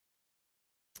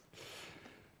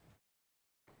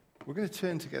We're going to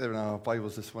turn together in our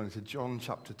Bibles this morning to John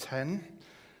chapter 10.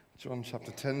 John chapter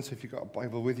 10, so if you've got a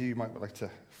Bible with you, you might like to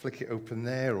flick it open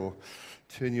there or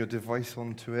turn your device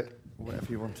onto it, whatever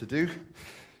you want to do.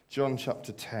 John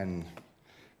chapter 10.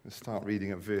 We'll start reading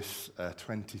at verse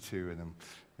 22 and then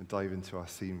we'll dive into our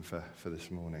theme for this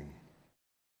morning.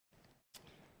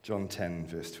 John 10,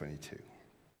 verse 22.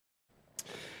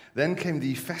 Then came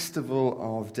the festival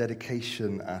of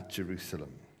dedication at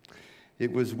Jerusalem.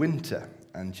 It was winter,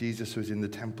 and Jesus was in the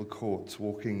temple courts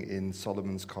walking in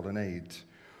Solomon's colonnade.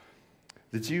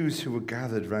 The Jews who were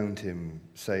gathered there around him,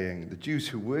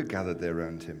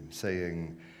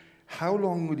 saying, "How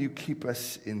long will you keep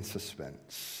us in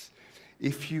suspense?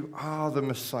 If you are the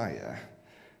Messiah,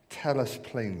 tell us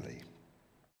plainly."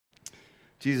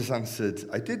 Jesus answered,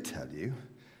 "I did tell you,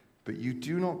 but you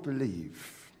do not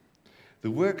believe.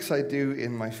 The works I do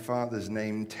in my Father's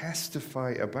name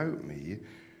testify about me,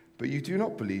 but you do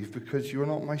not believe because you are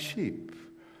not my sheep.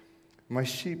 My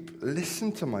sheep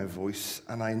listen to my voice,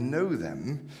 and I know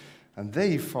them, and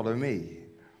they follow me.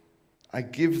 I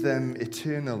give them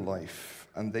eternal life,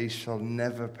 and they shall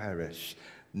never perish.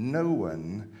 No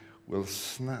one will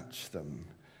snatch them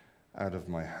out of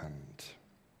my hand."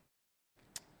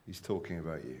 He's talking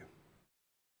about you.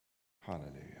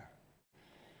 Hallelujah.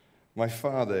 "My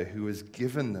Father, who has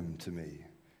given them to me,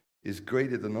 is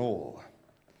greater than all,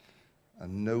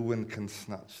 and no one can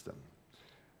snatch them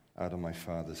out of my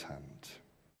Father's hand."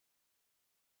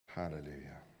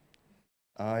 Hallelujah.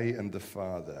 I and the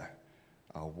Father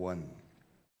are one.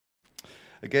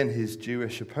 Again, his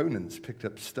Jewish opponents picked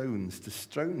up stones to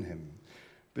stone him.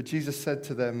 But Jesus said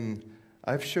to them,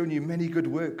 "I have shown you many good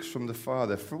works from the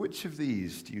Father. For which of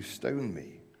these do you stone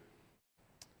me?"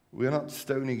 "We are not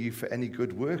stoning you for any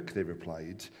good work," they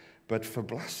replied, "but for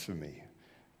blasphemy,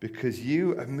 because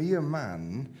you, a mere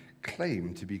man,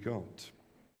 claim to be God."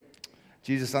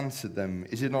 Jesus answered them,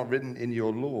 "Is it not written in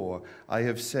your law, 'I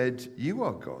have said you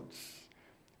are gods'?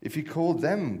 If you call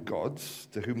them gods,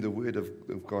 to whom the word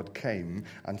of God came,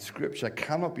 and Scripture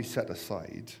cannot be set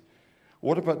aside,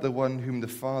 what about the one whom the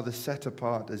Father set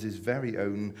apart as his very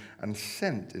own and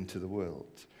sent into the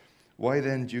world? Why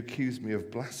then do you accuse me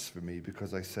of blasphemy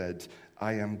because I said,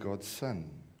 'I am God's Son'?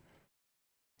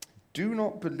 Do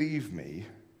not believe me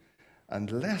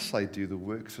unless I do the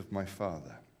works of my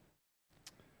Father.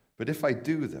 But if I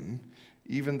do them,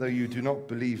 even though you do not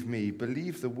believe me,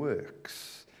 believe the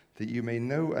works, that you may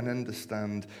know and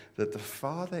understand that the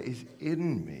Father is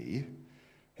in me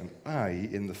and I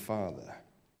in the Father."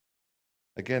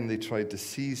 Again they tried to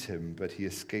seize him, but he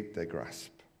escaped their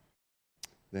grasp.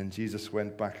 Then Jesus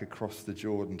went back across the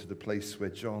Jordan to the place where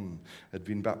John had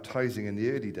been baptizing in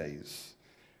the early days.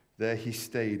 There he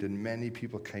stayed, and many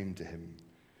people came to him.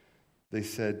 They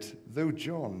said, "Though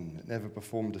John never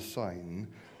performed a sign,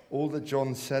 all that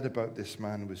John said about this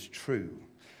man was true."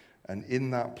 And in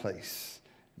that place,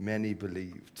 many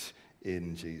believed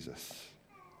in Jesus.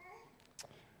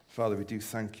 Father, we do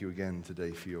thank you again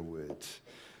today for your word.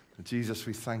 And Jesus,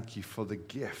 we thank you for the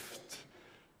gift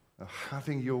of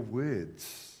having your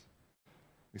words.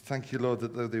 We thank you, Lord,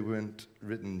 that though they weren't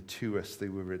written to us, they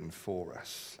were written for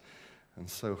us. And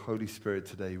so, Holy Spirit,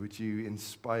 today, would you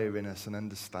inspire in us an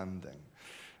understanding?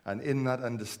 And in that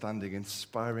understanding,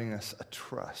 inspiring us a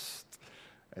trust.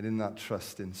 And in that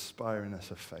trust, inspiring us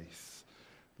a faith.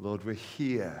 Lord, we're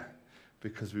here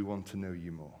because we want to know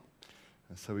you more.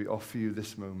 And so we offer you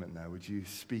this moment now. Would you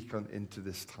speak into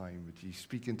this time? Would you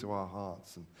speak into our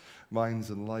hearts and minds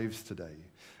and lives today?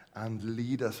 And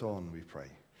lead us on, we pray.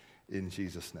 In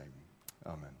Jesus' name.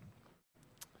 Amen.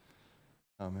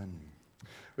 Amen.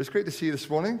 Well, it's great to see you this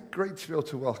morning. Great to be able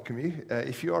to welcome you.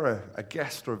 If you are a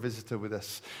guest or a visitor with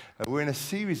us, we're in a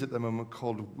series at the moment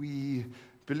called We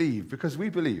Believe, because we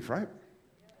believe, right?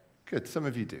 Good. Some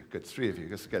of you do. Good. 3 of you.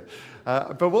 That's good.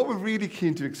 But what we're really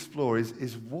keen to explore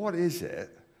is what is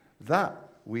it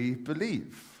that we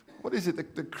believe? What is it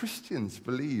that Christians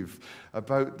believe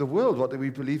about the world? What do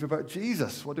we believe about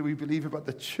Jesus? What do we believe about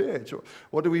the church?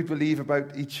 What do we believe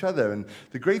about each other? And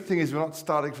the great thing is we're not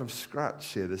starting from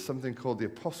scratch here. There's something called the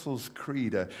Apostles'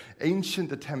 Creed, an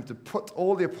ancient attempt to put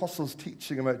all the apostles'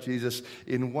 teaching about Jesus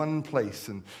in one place.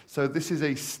 And so this is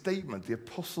a statement, the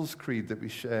Apostles' Creed, that we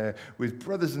share with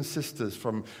brothers and sisters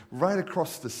from right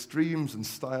across the streams and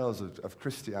styles of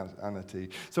Christianity.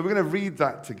 So we're going to read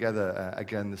that together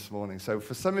again this morning. So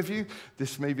for some of you,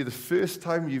 this may be the first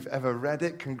time you've ever read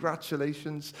it.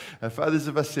 Congratulations. For others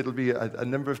of us, it'll be a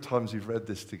number of times we've read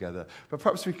this together. But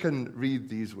perhaps we can read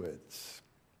these words.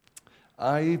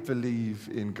 "I believe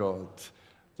in God,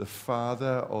 the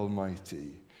Father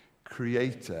Almighty,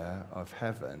 creator of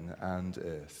heaven and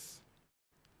earth.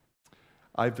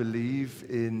 I believe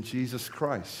in Jesus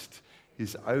Christ,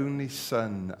 his only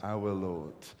Son, our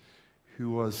Lord,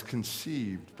 who was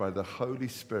conceived by the Holy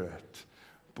Spirit,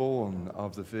 born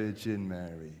of the Virgin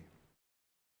Mary,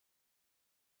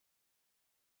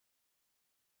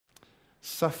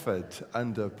 suffered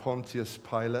under Pontius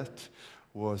Pilate,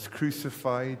 was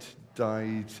crucified,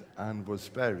 died, and was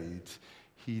buried.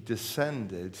 He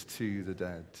descended to the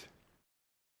dead.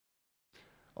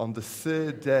 On the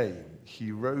third day,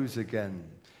 he rose again.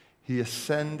 He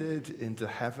ascended into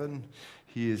heaven.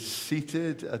 He is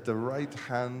seated at the right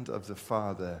hand of the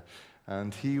Father,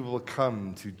 and he will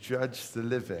come to judge the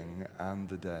living and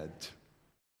the dead.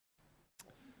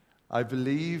 I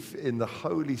believe in the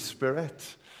Holy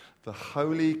Spirit, the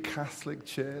Holy Catholic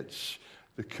Church,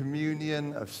 the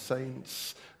communion of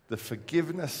saints, the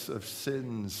forgiveness of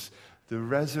sins, the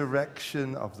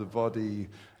resurrection of the body,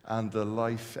 and the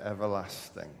life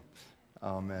everlasting.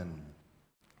 Amen.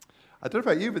 I don't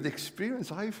know about you, but the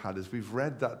experience I've had as we've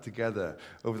read that together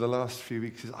over the last few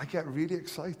weeks is I get really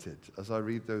excited as I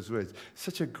read those words.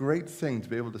 Such a great thing to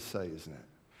be able to say, isn't it?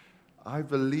 I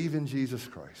believe in Jesus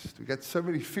Christ. We get so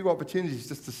many few opportunities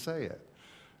just to say it.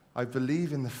 I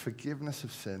believe in the forgiveness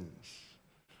of sins.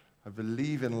 I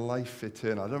believe in life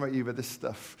eternal. I don't know about you, but this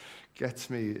stuff gets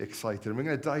me excited. And we're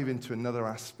going to dive into another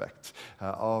aspect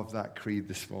of that creed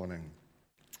this morning.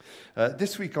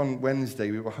 This week on Wednesday,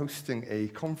 we were hosting a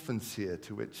conference here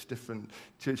to which different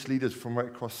church leaders from right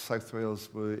across South Wales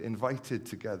were invited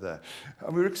together.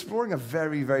 And we were exploring a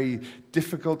very, very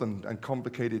difficult and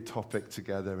complicated topic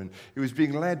together. And it was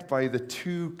being led by the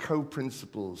two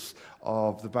co-principals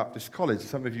of the Baptist College.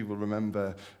 Some of you will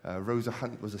remember Rosa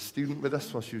Hunt was a student with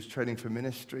us while she was training for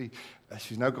ministry.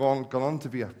 She's now gone on to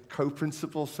be a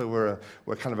co-principal, so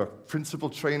we're kind of a principal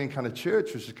training kind of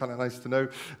church, which is kind of nice to know.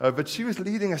 But she was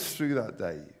leading us through that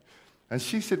day. And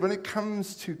she said, when it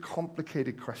comes to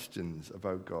complicated questions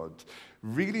about God,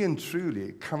 really and truly,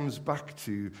 it comes back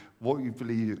to what you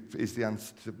believe is the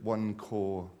answer to one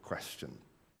core question.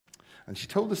 And she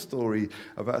told a story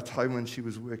about a time when she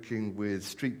was working with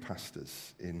street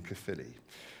pastors in Caerphilly.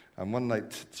 And one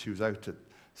night, she was out at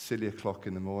silly o'clock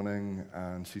in the morning,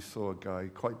 and she saw a guy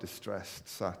quite distressed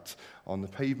sat on the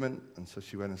pavement, and so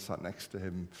she went and sat next to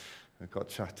him and got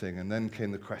chatting. And then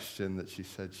came the question that she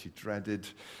said she dreaded,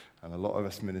 and a lot of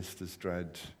us ministers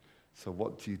dread. So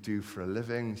what do you do for a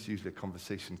living? It's usually a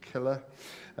conversation killer.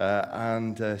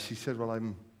 And she said, well,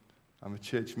 I'm a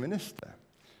church minister.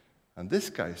 And this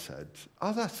guy said,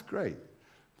 oh, that's great,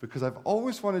 because I've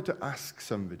always wanted to ask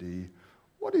somebody,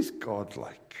 what is God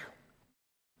like?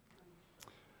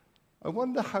 I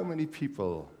wonder how many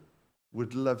people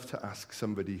would love to ask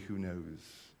somebody who knows,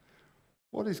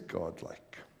 what is God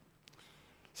like?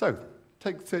 So,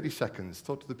 take 30 seconds,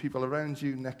 talk to the people around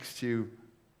you, next to you.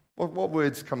 What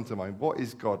words come to mind? What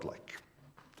is God like?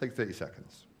 Take 30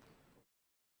 seconds.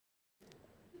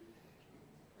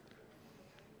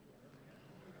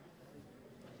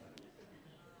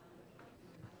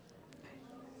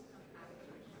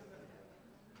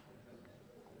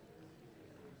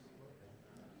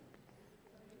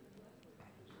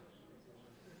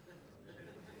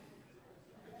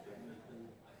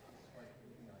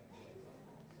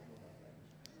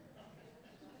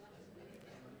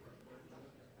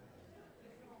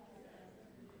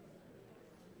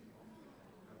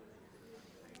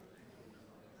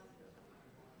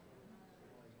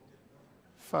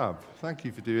 Fab. Thank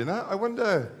you for doing that. I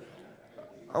wonder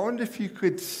if you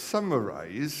could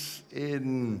summarize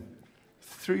in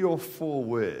 3 or 4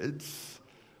 words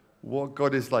what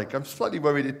God is like. I'm slightly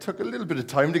worried it took a little bit of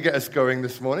time to get us going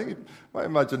this morning. You might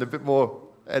imagine a bit more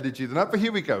energy than that, but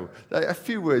here we go. A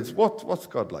few words. What's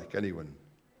God like? Anyone?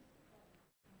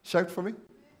 Shout for me.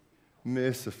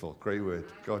 Merciful. Great word.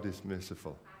 God is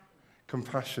merciful.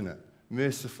 Compassionate.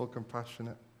 Merciful,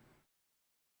 compassionate.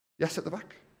 Yes, at the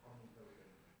back.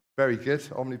 Very good.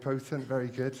 Omnipotent, very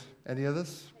good. Any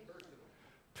others?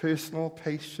 Personal,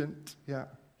 patient, yeah.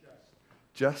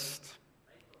 Just.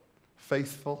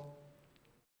 Faithful.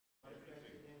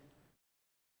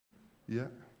 Yeah.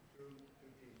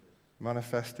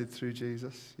 Manifested through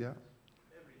Jesus, yeah.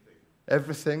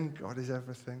 Everything. God is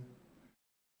everything.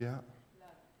 Yeah.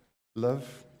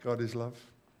 Love. God is love.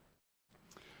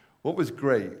 What was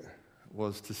great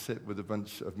was to sit with a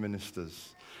bunch of ministers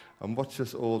and watch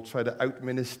us all try to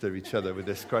out-minister each other with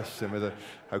this question, with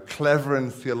how clever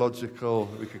and theological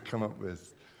we could come up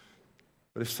with.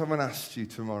 But if someone asked you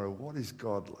tomorrow, what is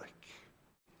God like?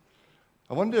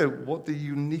 I wonder what the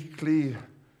uniquely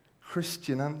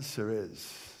Christian answer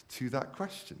is to that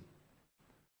question.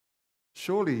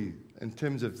 Surely, in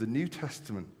terms of the New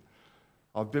Testament,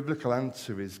 our biblical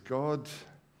answer is God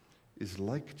is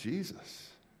like Jesus.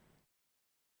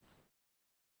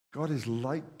 God is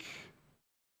like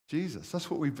Jesus. That's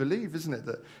what we believe, isn't it?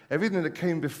 That everything that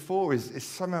came before is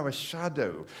somehow a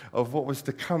shadow of what was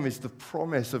to come, is the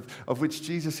promise of which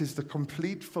Jesus is the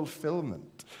complete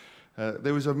fulfillment.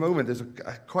 There was a moment, there's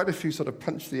quite a few sort of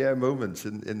punch-the-air moments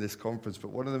in this conference,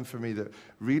 but one of them for me that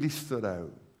really stood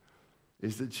out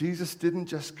is that Jesus didn't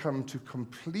just come to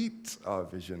complete our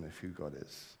vision of who God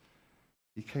is.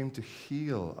 He came to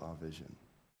heal our vision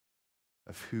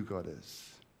of who God is.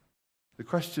 The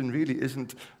question really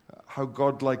isn't how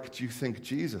God-like do you think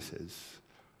Jesus is,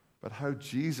 but how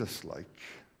Jesus-like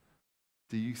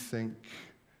do you think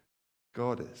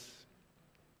God is?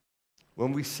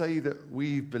 When we say that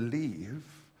we believe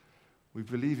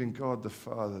in God the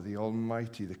Father, the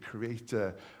Almighty, the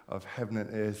Creator of heaven and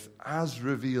earth, as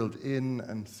revealed in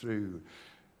and through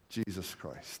Jesus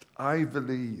Christ. I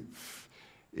believe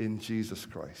in Jesus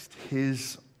Christ,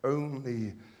 his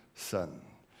only Son,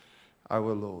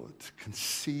 our Lord,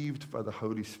 conceived by the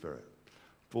Holy Spirit,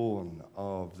 born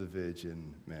of the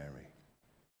Virgin Mary.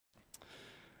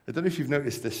 I don't know if you've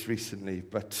noticed this recently,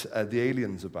 but the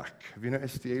aliens are back. Have you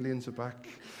noticed the aliens are back?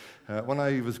 When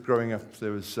I was growing up,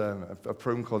 there was a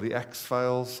program called The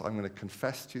X-Files. I'm going to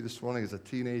confess to you this morning, as a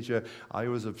teenager, I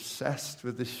was obsessed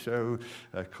with this show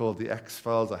called The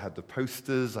X-Files. I had the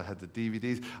posters, I had the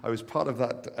DVDs. I was part of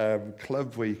that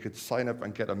club where you could sign up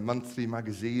and get a monthly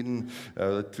magazine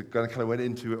to kind of went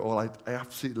into it all. I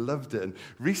absolutely loved it. And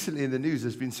recently in the news,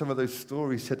 there's been some of those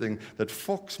stories hitting that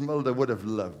Fox Mulder would have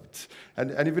loved.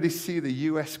 And anybody see the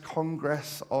US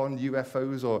Congress on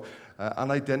UFOs or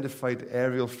unidentified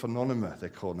aerial phenomena, they're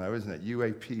called now, isn't it?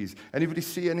 UAPs. Anybody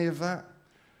see any of that?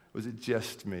 Or was it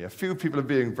just me? A few people are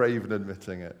being brave and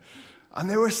admitting it. And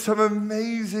there were some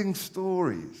amazing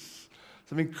stories,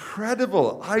 some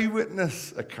incredible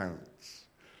eyewitness accounts.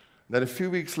 And then a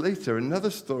few weeks later, another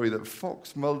story that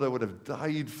Fox Mulder would have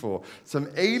died for. Some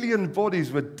alien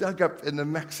bodies were dug up in the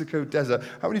Mexico desert.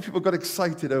 How many people got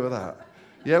excited over that?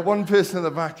 Yeah, one person in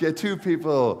the back. Yeah, two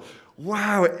people.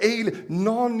 Wow,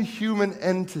 non-human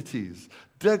entities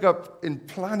dug up in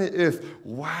planet Earth.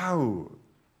 Wow.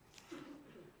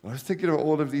 I was thinking of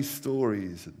all of these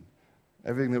stories and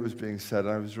everything that was being said,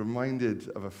 and I was reminded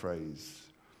of a phrase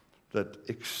that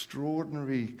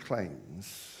extraordinary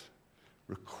claims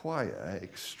require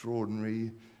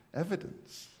extraordinary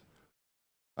evidence.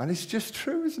 And it's just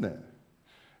true, isn't it?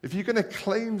 If you're going to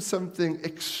claim something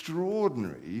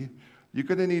extraordinary, you're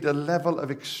going to need a level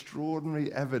of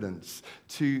extraordinary evidence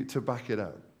to back it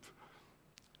up.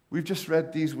 We've just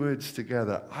read these words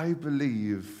together. I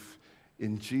believe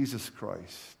in Jesus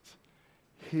Christ,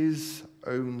 his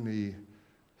only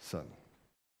Son.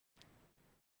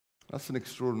 That's an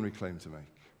extraordinary claim to make.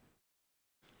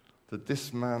 That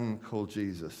this man called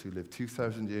Jesus, who lived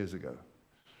 2,000 years ago,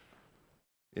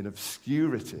 in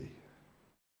obscurity,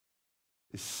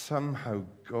 is somehow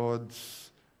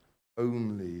God's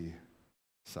only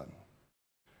Son.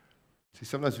 See,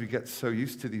 sometimes we get so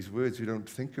used to these words we don't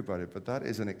think about it, but that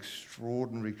is an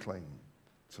extraordinary claim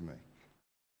to make.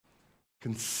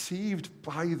 Conceived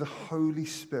by the Holy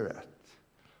Spirit,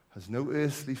 has no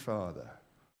earthly father.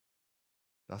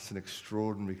 That's an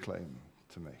extraordinary claim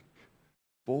to make.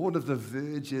 Born of the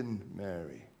Virgin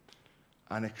Mary,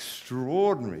 an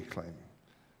extraordinary claim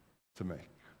to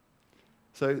make.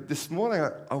 So this morning,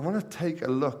 I want to take a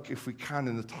look, if we can,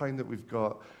 in the time that we've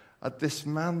got, at this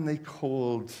man they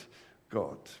called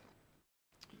God.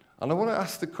 And I want to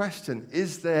ask the question,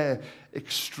 is there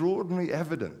extraordinary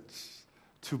evidence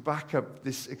to back up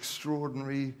this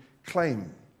extraordinary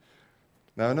claim?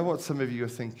 Now, I know what some of you are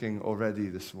thinking already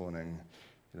this morning.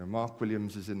 You know, Mark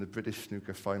Williams is in the British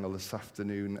snooker final this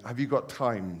afternoon. Have you got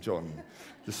time, John,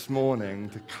 this morning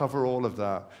to cover all of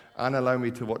that and allow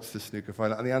me to watch the snooker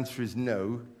final? And the answer is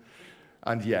no.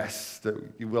 And yes, that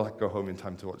you will go home in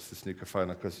time to watch the snooker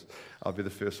final because I'll be the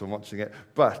first one watching it.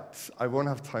 But I won't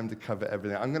have time to cover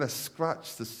everything. I'm going to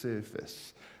scratch the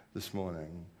surface this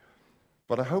morning.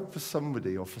 But I hope for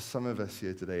somebody, or for some of us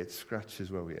here today, it scratches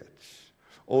where we itch.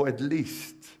 Or at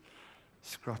least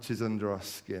scratches under our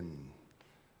skin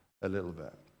a little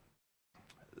bit.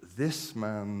 This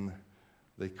man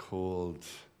they called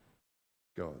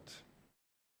God.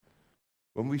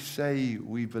 When we say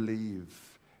we believe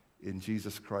in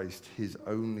Jesus Christ, his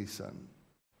only Son,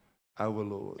 our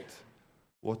Lord,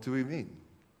 what do we mean?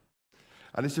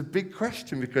 And it's a big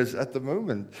question because at the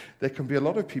moment, there can be a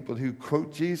lot of people who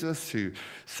quote Jesus, who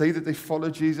say that they follow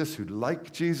Jesus, who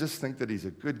like Jesus, think that he's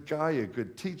a good guy, a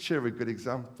good teacher, a good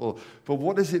example. But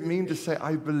what does it mean to say,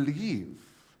 I believe,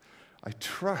 I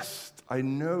trust, I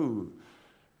know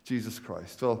Jesus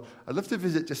Christ? Well, I'd love to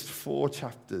visit just 4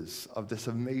 chapters of this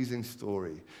amazing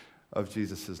story of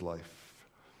Jesus' life.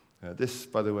 This,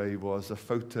 by the way, was a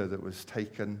photo that was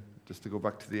taken, just to go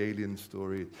back to the alien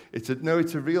story. It's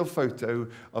a real photo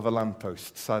of a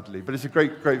lamppost, sadly, but it's a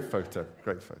great photo,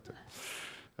 great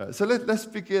photo. So let's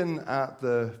begin at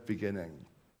the beginning,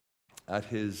 at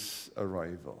his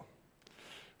arrival.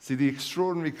 See, the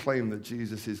extraordinary claim that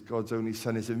Jesus is God's only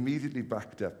Son is immediately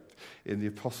backed up in the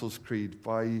Apostles' Creed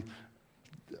by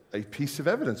a piece of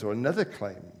evidence, or another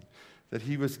claim, that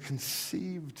he was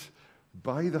conceived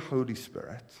by the Holy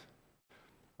Spirit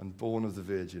and born of the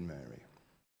Virgin Mary.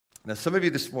 Now, some of you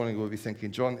this morning will be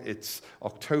thinking, John, it's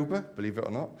October, believe it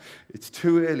or not. It's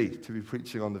too early to be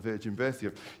preaching on the virgin birth.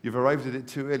 You've arrived at it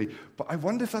too early. But I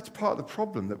wonder if that's part of the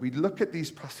problem, that we look at these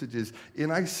passages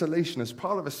in isolation as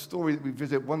part of a story that we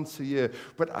visit once a year.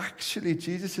 But actually,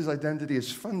 Jesus' identity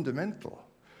is fundamental.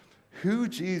 Who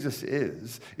Jesus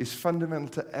is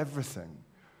fundamental to everything.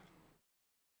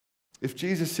 If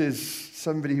Jesus is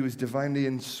somebody who is divinely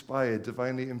inspired,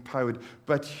 divinely empowered,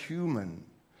 but human,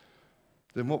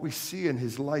 then what we see in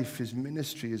his life, his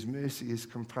ministry, his mercy, his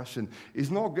compassion,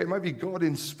 is not, it might be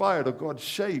God-inspired or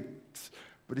God-shaped,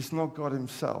 but it's not God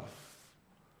himself.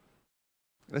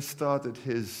 Let's start at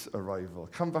his arrival.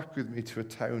 Come back with me to a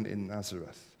town in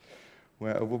Nazareth,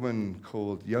 where a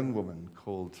young woman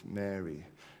called Mary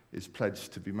is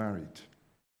pledged to be married.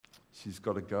 She's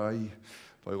got a guy,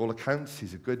 by all accounts,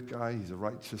 he's a good guy, he's a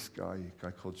righteous guy, a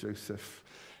guy called Joseph.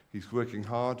 He's working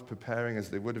hard, preparing as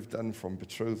they would have done from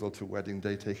betrothal to wedding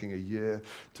day, taking a year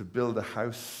to build a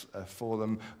house for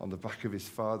them on the back of his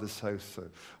father's house. So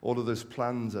all of those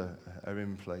plans are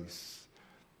in place.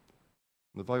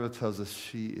 The Bible tells us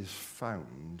she is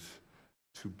found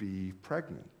to be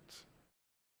pregnant.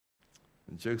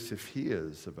 And Joseph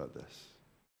hears about this.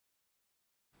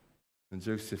 And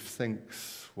Joseph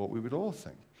thinks what we would all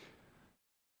think.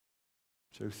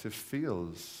 Joseph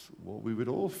feels what we would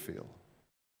all feel.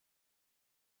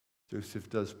 Joseph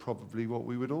does probably what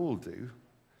we would all do.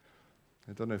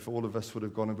 I don't know if all of us would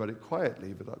have gone about it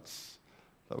quietly, but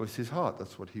that was his heart.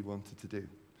 That's what he wanted to do.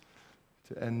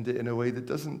 To end it in a way that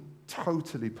doesn't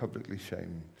totally publicly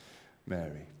shame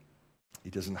Mary. He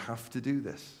doesn't have to do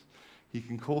this. He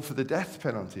can call for the death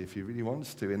penalty if he really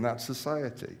wants to in that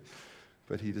society,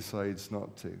 but he decides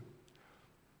not to.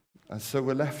 And so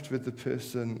we're left with the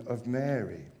person of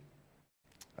Mary,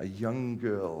 a young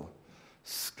girl,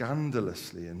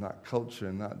 scandalously in that culture,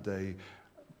 in that day,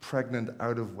 pregnant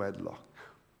out of wedlock.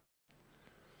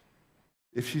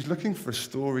 If she's looking for a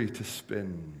story to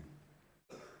spin,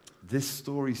 this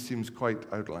story seems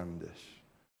quite outlandish.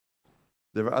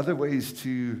 There are other ways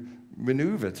to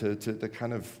maneuver, to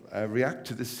kind of react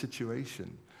to this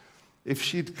situation. If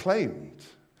she'd claimed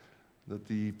that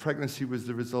the pregnancy was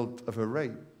the result of a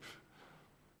rape,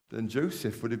 then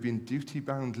Joseph would have been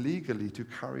duty-bound legally to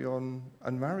carry on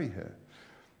and marry her.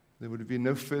 There would have been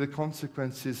no further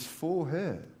consequences for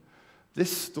her.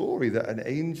 This story that an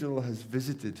angel has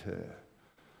visited her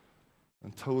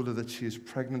and told her that she is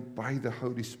pregnant by the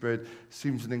Holy Spirit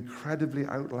seems an incredibly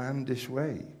outlandish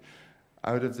way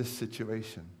out of this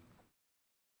situation.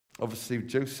 Obviously,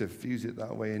 Joseph views it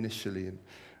that way initially and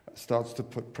starts to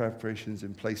put preparations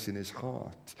in place in his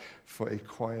heart for a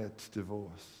quiet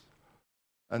divorce.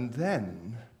 And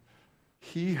then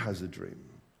he has a dream.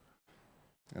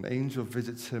 An angel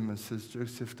visits him and says,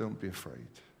 Joseph, don't be afraid.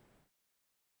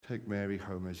 Take Mary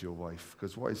home as your wife,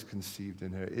 because what is conceived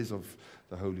in her is of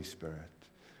the Holy Spirit.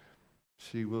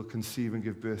 She will conceive and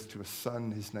give birth to a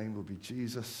son. His name will be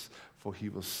Jesus, for he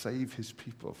will save his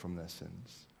people from their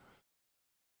sins.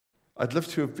 I'd love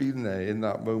to have been there in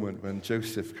that moment when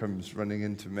Joseph comes running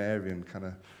into Mary and kind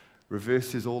of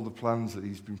reverses all the plans that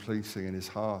he's been placing in his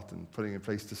heart and putting in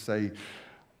place to say,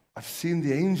 I've seen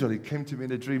the angel, he came to me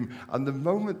in a dream. And the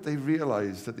moment they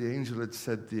realized that the angel had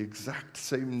said the exact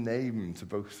same name to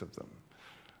both of them,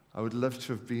 I would love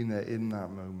to have been there in that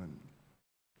moment.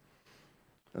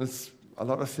 And it's a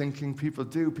lot of thinking people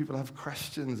do. People have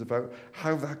questions about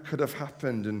how that could have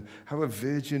happened and how a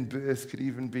virgin birth could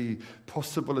even be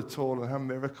possible at all and how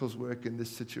miracles work in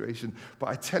this situation. But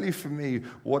I tell you, for me,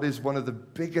 what is one of the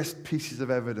biggest pieces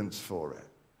of evidence for it?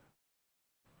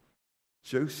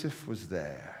 Joseph was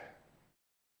there,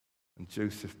 and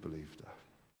Joseph believed her.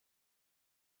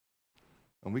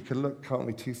 And we can look, can't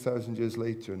we, 2,000 years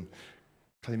later and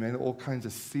claim in all kinds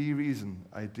of theories and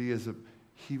ideas of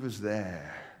he was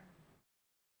there.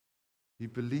 He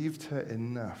believed her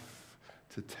enough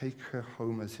to take her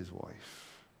home as his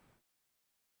wife,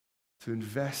 to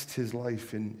invest his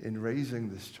life in raising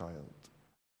this child,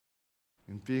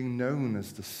 in being known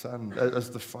as the son, as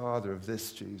the father of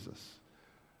this Jesus.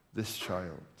 this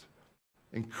child.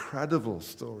 Incredible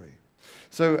story.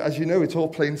 So, as you know, it's all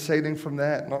plain sailing from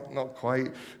there. Not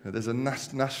quite. There's a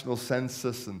national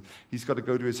census, and he's got to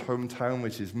go to his hometown,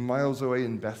 which is miles away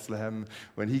in Bethlehem.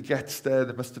 When he gets there,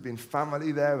 there must have been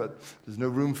family there, but there's no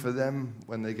room for them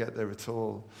when they get there at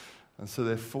all. And so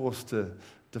they're forced to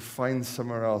find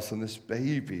somewhere else. And this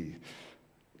baby,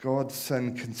 God's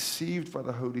Son, conceived by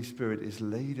the Holy Spirit, is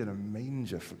laid in a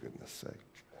manger, for goodness sake.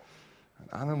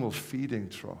 An animal feeding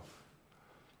trough.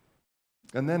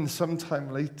 And then sometime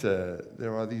later,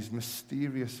 there are these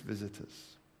mysterious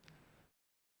visitors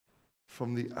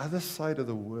from the other side of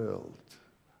the world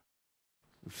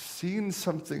who've seen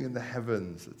something in the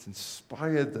heavens that's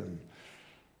inspired them.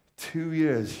 2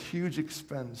 years, huge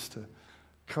expense to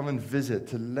come and visit,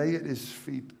 to lay at his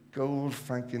feet gold,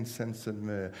 frankincense, and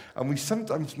myrrh. And we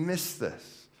sometimes miss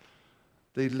this.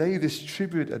 They lay this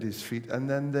tribute at his feet, and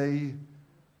then they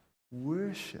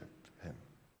worship.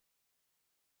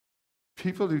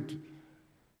 People who'd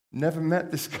never met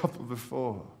this couple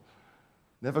before,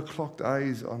 never clocked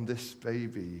eyes on this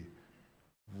baby,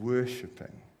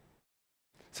 worshiping.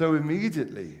 So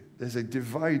immediately, there's a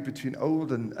divide between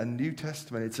Old and New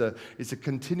Testament. It's a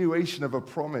continuation of a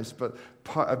promise, but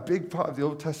a big part of the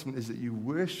Old Testament is that you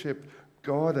worship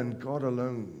God and God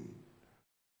alone.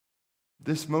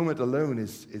 This moment alone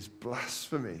is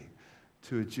blasphemy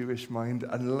to a Jewish mind,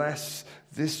 unless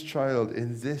this child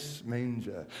in this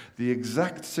manger, the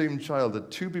exact same child that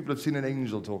two people have seen an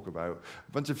angel talk about,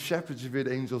 a bunch of shepherds have heard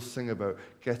angels sing about,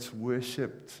 gets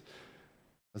worshipped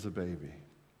as a baby.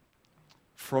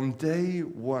 From day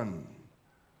one,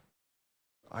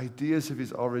 ideas of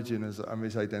his origin and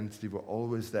his identity were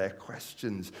always there.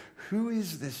 Questions: who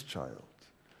is this child?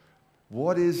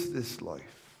 What is this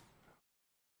life?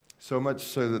 So much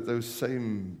so that those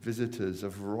same visitors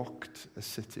have rocked a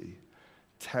city,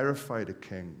 terrified a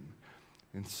king,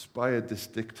 inspired this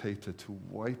dictator to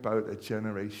wipe out a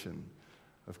generation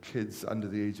of kids under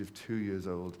the age of 2 years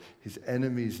old. His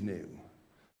enemies knew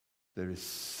there is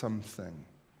something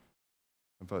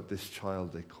about this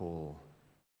child they call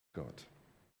God.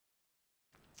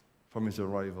 From his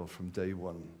arrival, from day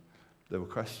one, there were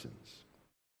questions.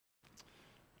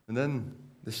 And then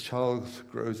this child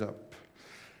grows up.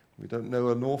 We don't know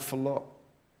an awful lot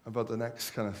about the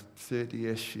next kind of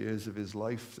 30-ish years of his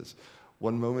life. There's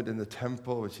one moment in the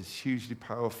temple, which is hugely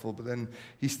powerful, but then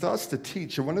he starts to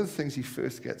teach, and one of the things he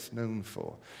first gets known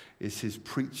for is his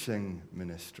preaching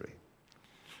ministry.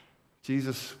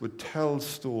 Jesus would tell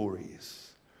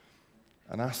stories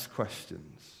and ask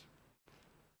questions,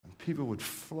 and people would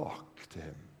flock to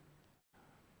him.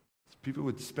 People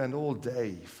would spend all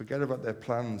day, forget about their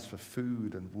plans for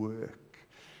food and work,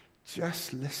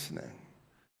 just listening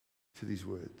to these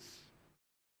words.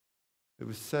 It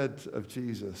was said of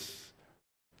Jesus,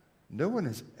 no one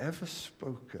has ever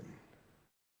spoken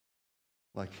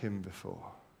like him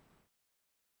before.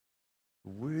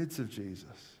 The words of Jesus.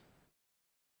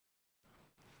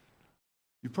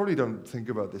 You probably don't think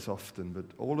about this often, but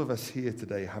all of us here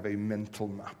today have a mental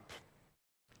map.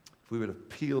 If we were to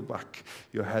peel back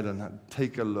your head and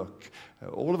take a look,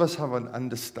 all of us have an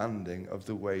understanding of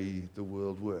the way the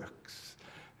world works.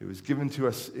 It was given to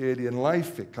us early in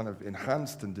life. It kind of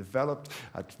enhanced and developed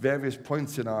at various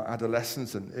points in our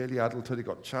adolescence and early adulthood. It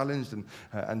got challenged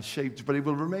and shaped, but it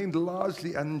will remain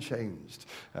largely unchanged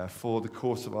for the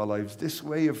course of our lives. This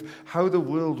way of how the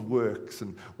world works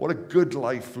and what a good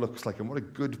life looks like and what a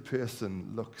good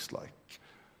person looks like.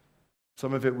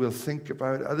 Some of it we'll think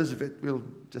about, others of it we'll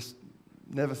just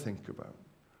never think about.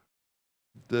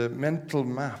 The mental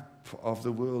map of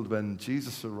the world when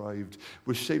Jesus arrived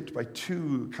was shaped by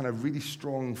two kind of really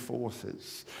strong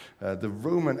forces. The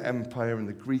Roman Empire and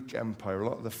the Greek Empire. A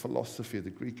lot of the philosophy of the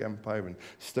Greek Empire and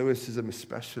Stoicism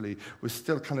especially was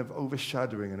still kind of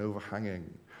overshadowing and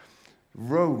overhanging.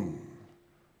 Rome,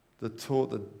 that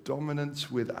taught that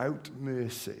dominance without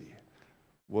mercy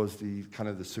was the kind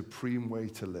of the supreme way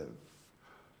to live.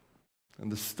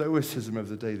 And the Stoicism of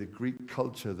the day, the Greek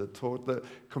culture that taught that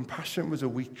compassion was a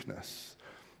weakness,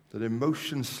 that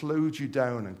emotion slowed you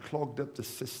down and clogged up the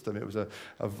system. It was a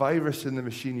virus in the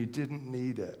machine. You didn't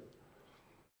need it.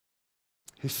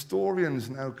 Historians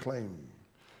now claim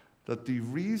that the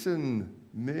reason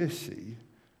mercy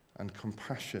and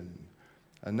compassion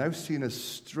are now seen as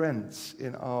strengths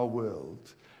in our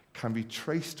world can be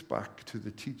traced back to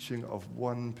the teaching of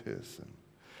one person.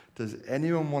 Does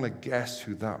anyone want to guess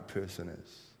who that person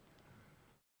is?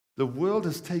 The world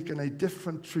has taken a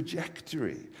different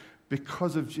trajectory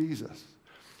because of Jesus.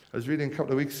 I was reading a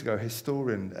couple of weeks ago,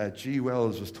 historian G.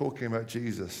 Wells was talking about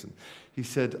Jesus. And he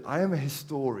said, I am a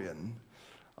historian.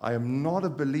 I am not a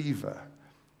believer,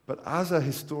 But as a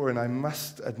historian, I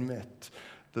must admit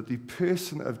that the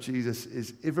person of Jesus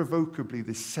is irrevocably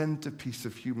the centerpiece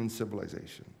of human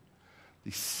civilization,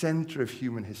 the center of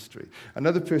human history.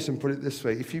 Another person put it this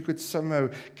way: if you could somehow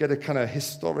get a kind of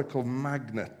historical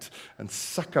magnet and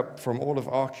suck up from all of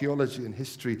archaeology and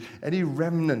history any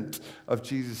remnant of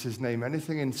Jesus' name,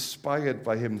 anything inspired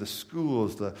by him, the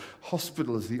schools, the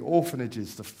hospitals, the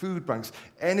orphanages, the food banks,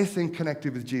 anything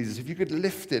connected with Jesus, if you could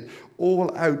lift it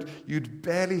all out, you'd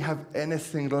barely have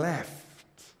anything left.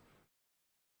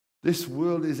 This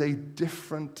world is a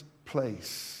different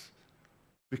place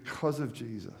because of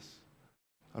Jesus.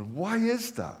 And why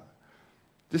is that?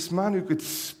 This man who could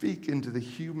speak into the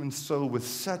human soul with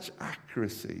such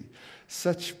accuracy,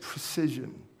 such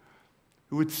precision,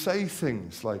 who would say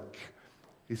things like,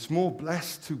 it's more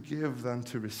blessed to give than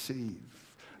to receive.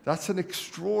 That's an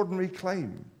extraordinary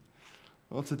claim.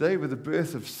 Well, today, with the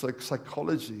birth of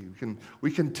psychology,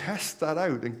 we can test that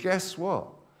out. And guess what?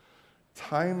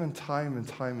 Time and time and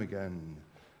time again,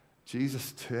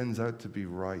 Jesus turns out to be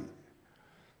right.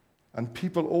 And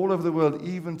people all over the world,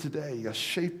 even today, are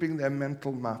shaping their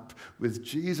mental map with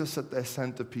Jesus at their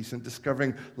centerpiece and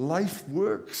discovering life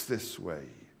works this way.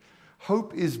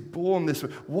 Hope is born this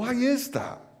way. Why is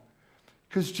that?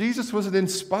 Because Jesus was an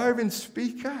inspiring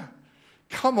speaker.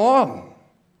 Come on.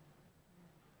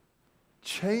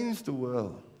 Changed the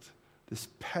world. This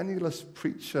penniless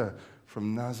preacher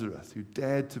from Nazareth who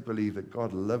dared to believe that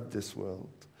God loved this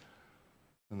world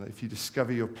and that if you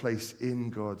discover your place in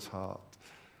God's heart,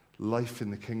 life in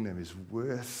the kingdom is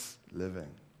worth living.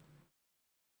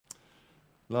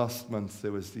 Last month,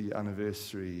 there was the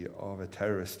anniversary of a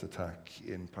terrorist attack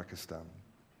in Pakistan.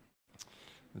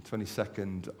 The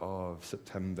 22nd of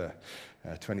September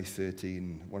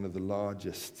 2013, one of the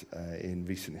largest in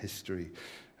recent history.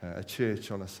 A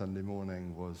church on a Sunday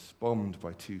morning was bombed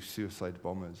by two suicide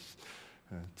bombers.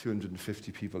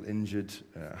 250 people injured,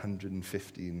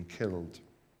 115 killed.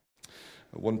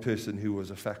 One person who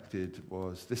was affected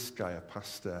was this guy, a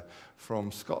pastor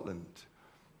from Scotland,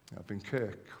 up in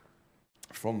Kirk,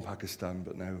 from Pakistan,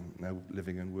 but now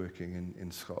living and working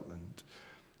in Scotland.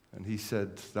 And he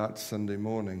said that Sunday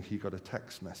morning he got a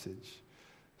text message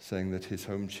saying that his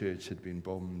home church had been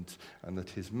bombed and that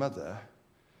his mother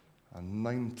and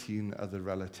 19 other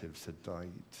relatives had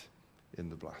died in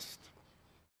the blast.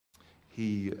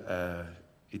 He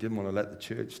didn't want to let the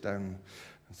church down,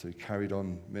 and so he carried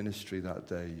on ministry that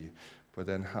day, but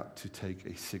then had to take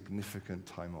a significant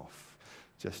time off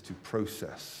just to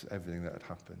process everything that had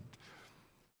happened.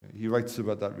 He writes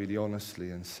about that really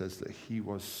honestly and says that he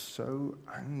was so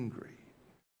angry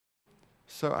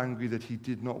that he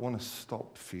did not want to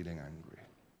stop feeling angry.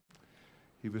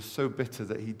 He was so bitter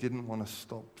that he didn't want to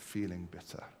stop feeling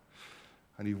bitter.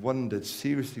 And he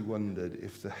seriously wondered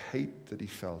if the hate that he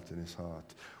felt in his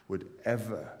heart would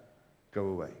ever go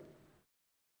away.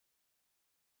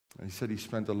 And he said he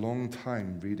spent a long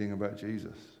time reading about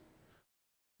Jesus,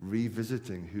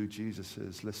 revisiting who Jesus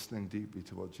is, listening deeply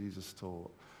to what Jesus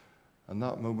taught. And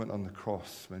that moment on the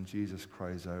cross when Jesus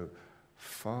cries out,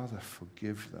 "Father,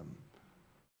 forgive them.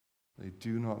 They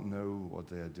do not know what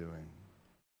they are doing."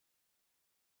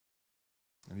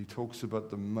 And he talks about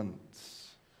the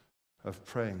months of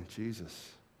praying,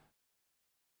 "Jesus,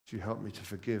 would you help me to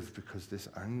forgive because this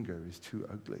anger is too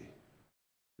ugly.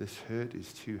 This hurt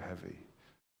is too heavy.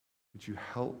 Would you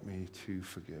help me to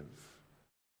forgive?"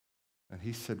 And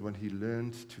he said when he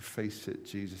learned to face it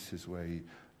Jesus' way,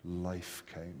 life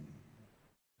came.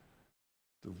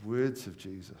 The words of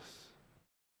Jesus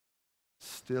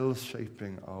still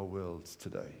shaping our worlds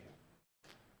today.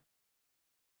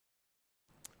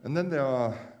 And then there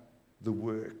are the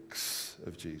works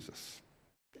of Jesus,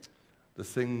 the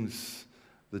things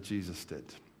that Jesus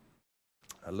did.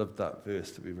 I love that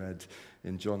verse that we read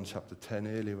in John chapter 10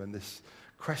 earlier when this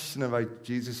question about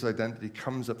Jesus' identity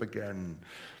comes up again.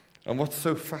 And what's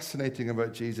so fascinating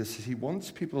about Jesus is he wants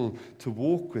people to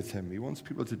walk with him. He wants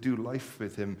people to do life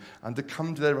with him and to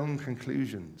come to their own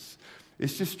conclusions.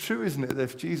 It's just true, isn't it, that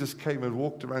if Jesus came and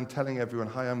walked around telling everyone,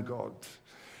 "Hi, I'm God,"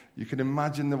 you can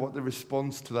imagine what the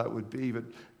response to that would be. But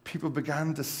people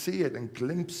began to see it and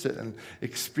glimpse it and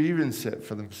experience it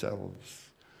for themselves.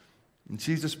 And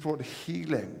Jesus brought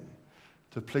healing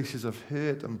to places of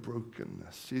hurt and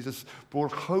brokenness. Jesus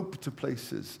brought hope to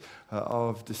places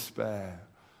of despair.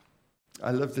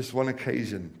 I love this one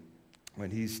occasion when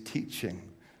he's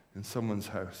teaching in someone's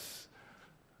house.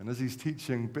 And as he's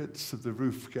teaching, bits of the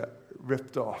roof get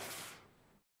ripped off.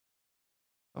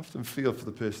 I often feel for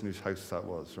the person whose house that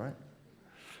was, right?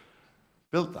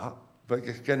 Built that, but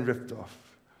again ripped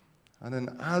off. And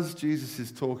then as Jesus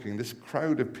is talking, this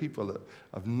crowd of people that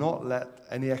have not let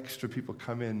any extra people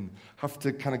come in have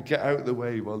to kind of get out of the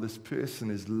way while this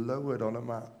person is lowered on a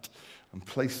mat and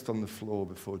placed on the floor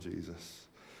before Jesus.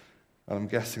 And I'm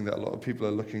guessing that a lot of people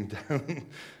are looking down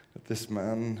at this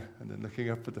man and then looking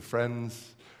up at the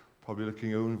friends, probably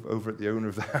looking over at the owner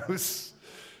of the house,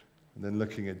 and then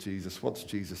looking at Jesus. What's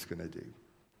Jesus going to do?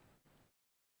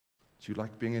 Do you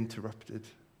like being interrupted?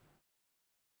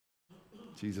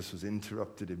 Jesus was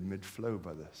interrupted in mid-flow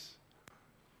by this.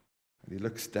 And he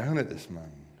looks down at this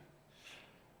man.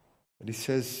 And he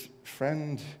says,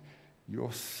 "Friend,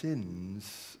 your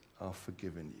sins are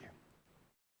forgiven you.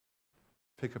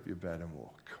 Pick up your bed and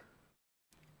walk."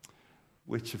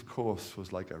 Which, of course,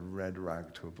 was like a red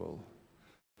rag to a bull.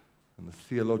 And the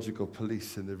theological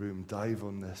police in the room dive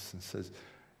on this and says,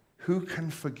 who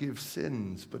can forgive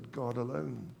sins but God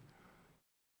alone?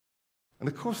 And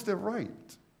of course, they're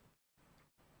right.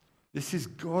 This is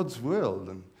God's world,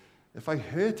 and if I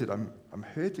hurt it, I'm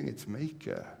hurting its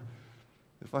maker.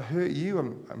 If I hurt you,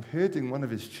 I'm hurting one of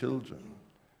his children.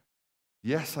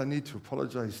 Yes, I need to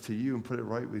apologize to you and put it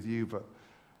right with you, but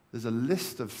there's a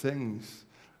list of things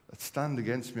that stand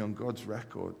against me on God's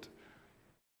record.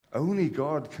 Only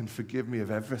God can forgive me of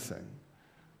everything.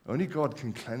 Only God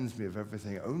can cleanse me of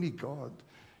everything. Only God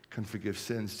can forgive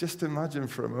sins. Just imagine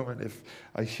for a moment if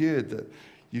I heard that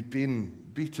you'd been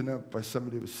beaten up by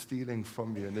somebody who was stealing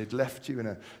from you and they'd left you in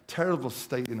a terrible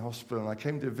state in hospital, and I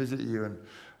came to visit you and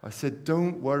I said,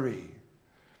 don't worry.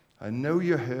 I know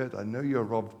you're hurt. I know you're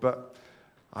robbed, but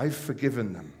I've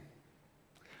forgiven them.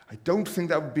 I don't think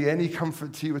that would be any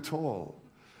comfort to you at all.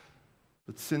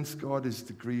 But since God is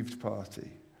the grieved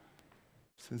party,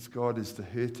 since God is the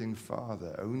hurting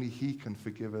father, only he can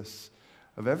forgive us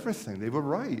of everything. They were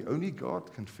right. Only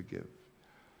God can forgive.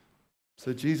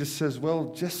 So Jesus says,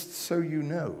 well, just so you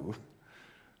know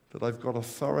that I've got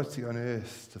authority on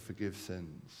earth to forgive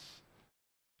sins,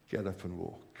 get up and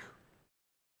walk.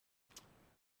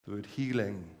 The word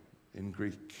healing in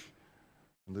Greek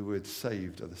and the word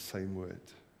saved are the same word.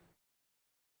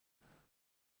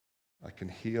 I can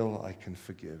heal, I can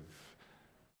forgive.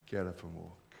 Get up and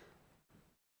walk.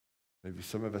 Maybe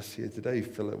some of us here today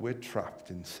feel that we're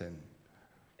trapped in sin.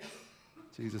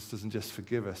 Jesus doesn't just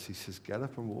forgive us, he says, get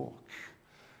up and walk.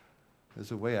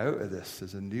 There's a way out of this.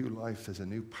 There's a new life. There's a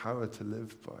new power to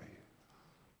live by.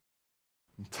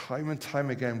 And time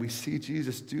again, we see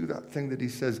Jesus do that thing that he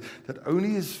says that only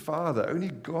his Father, only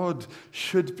God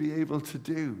should be able to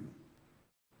do.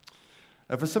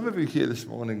 Now, for some of you here this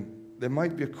morning, there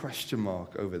might be a question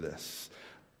mark over this.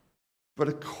 But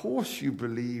of course you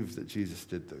believe that Jesus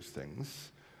did those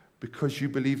things because you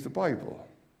believe the Bible.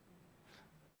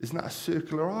 Isn't that a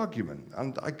circular argument?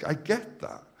 And I get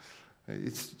that.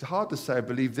 It's hard to say I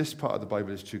believe this part of the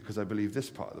Bible is true because I believe this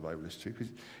part of the Bible is true, because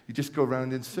you just go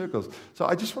around in circles. So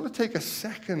I just want to take a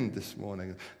second this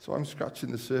morning, so I'm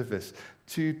scratching the surface,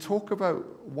 to talk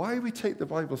about why we take the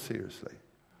Bible seriously.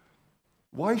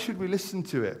 Why should we listen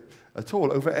to it at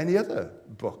all over any other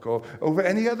book or over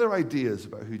any other ideas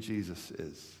about who Jesus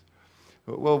is?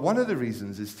 Well, one of the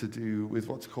reasons is to do with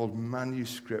what's called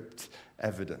manuscript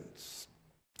evidence.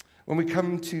 When we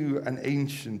come to an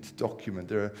ancient document,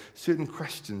 there are certain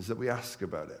questions that we ask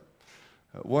about it.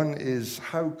 One is,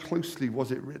 how closely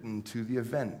was it written to the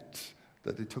event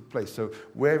that it took place? So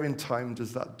where in time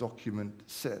does that document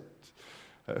sit?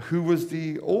 Who was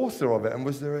the author of it? And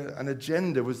was there an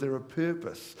agenda? Was there a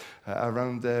purpose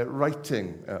around their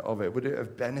writing of it? Would it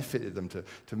have benefited them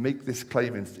to make this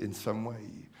claim in some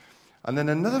way? And then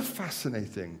another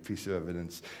fascinating piece of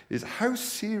evidence is how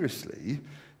seriously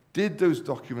did those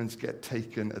documents get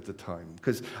taken at the time?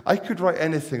 Because I could write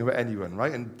anything about anyone,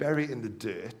 right, and bury it in the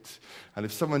dirt. And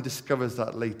if someone discovers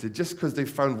that later, just because they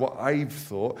found what I've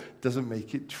thought doesn't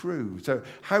make it true. So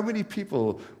how many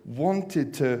people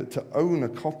wanted to own a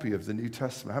copy of the New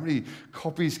Testament? How many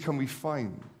copies can we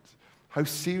find? How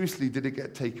seriously did it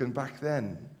get taken back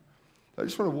then? I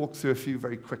just want to walk through a few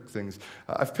very quick things.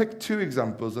 I've picked two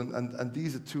examples, and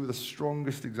these are two of the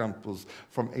strongest examples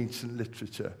from ancient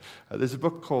literature. There's a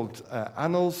book called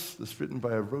Annals, that's written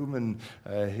by a Roman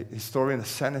historian, a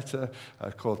senator,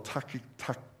 called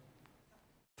Tacitus.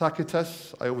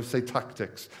 I always say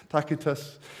tactics.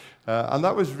 Tacitus. And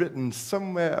that was written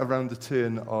somewhere around the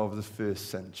turn of the 1st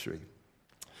century.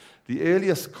 The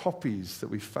earliest copies that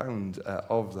we found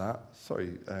of that,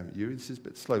 this is a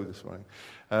bit slow this morning,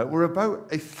 were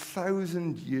about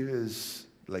 1,000 years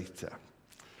later.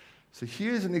 So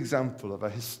here's an example of a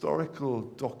historical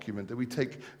document that we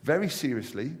take very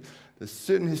seriously. There's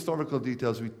certain historical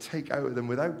details we take out of them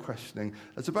without questioning.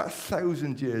 That's about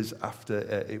 1,000 years after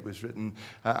it was written.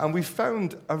 And we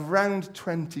found around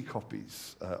 20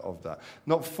 copies of that.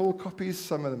 Not full copies,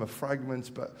 some of them are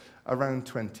fragments, but around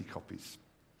 20 copies.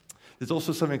 There's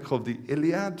also something called the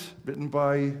Iliad, written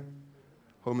by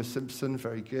Homer Simpson,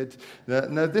 very good.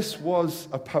 Now this was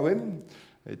a poem.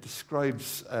 It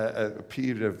describes a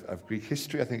period of Greek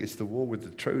history. I think it's the war with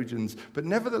the Trojans. But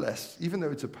nevertheless, even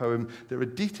though it's a poem, there are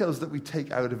details that we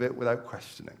take out of it without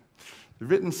questioning.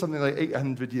 Written something like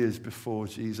 800 years before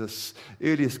Jesus.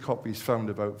 Earliest copies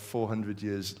found about 400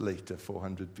 years later,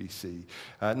 400 BC.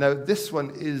 Now, this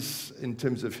one is, in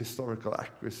terms of historical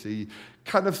accuracy,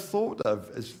 kind of thought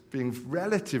of as being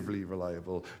relatively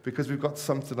reliable because we've got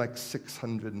something like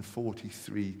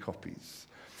 643 copies.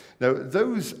 Now,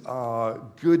 those are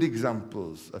good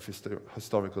examples of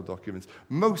historical documents.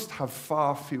 Most have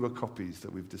far fewer copies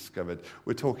that we've discovered.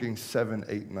 We're talking 7,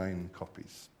 8, 9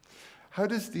 copies. How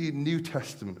does the New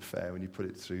Testament fare when you put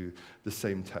it through the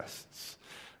same tests?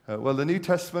 Well, the New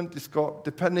Testament has got,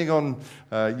 depending on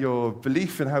your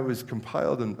belief in how it was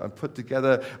compiled and put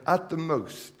together, at the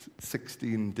most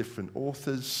 16 different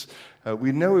authors.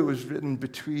 We know it was written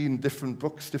between different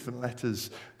books, different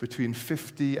letters, between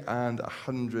 50 and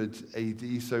 100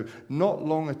 AD, so not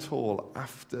long at all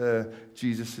after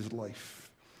Jesus'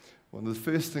 life. One of the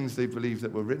first things they believed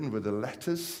that were written were the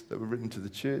letters that were written to the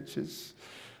churches.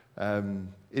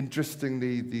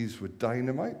 Interestingly, these were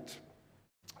dynamite.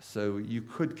 So you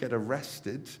could get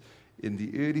arrested in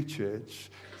the early church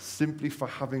simply for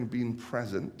having been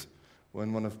present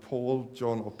when one of Paul,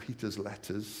 John, or Peter's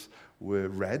letters were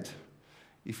read.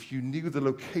 If you knew the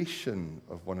location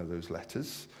of one of those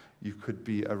letters, you could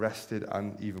be arrested,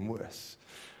 and even worse.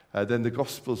 Then the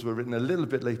Gospels were written a little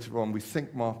bit later on. We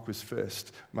think Mark was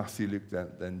first, Matthew, Luke,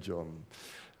 then John.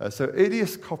 So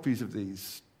earliest copies of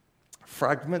these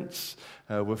fragments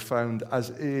were found as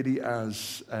early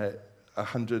as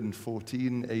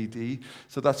 114 AD,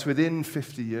 so that's within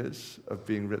 50 years of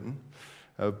being written.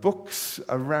 Books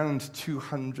around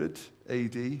 200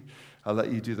 AD. I'll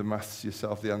let you do the maths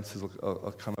yourself, the answers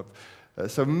will come up.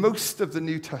 So most of the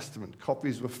New Testament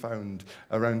copies were found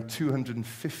around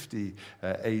 250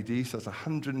 AD, so that's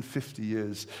 150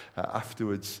 years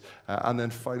afterwards. And then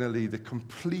finally, the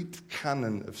complete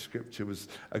canon of Scripture was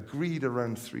agreed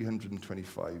around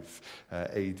 325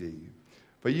 AD.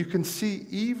 But you can see,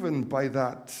 even by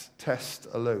that test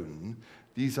alone,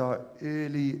 these are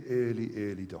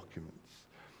early documents.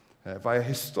 By a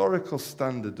historical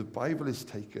standard, the Bible is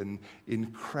taken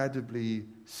incredibly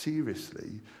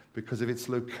seriously because of its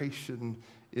location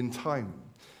in time.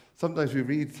 Sometimes we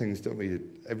read things, don't we?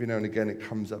 Every now and again it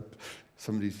comes up,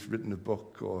 somebody's written a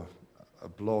book or a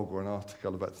blog or an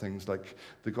article about things like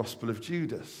the Gospel of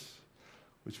Judas,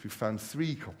 which we found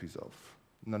 3 copies of.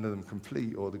 None of them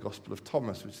complete, or the Gospel of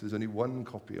Thomas, which there's only 1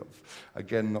 copy of.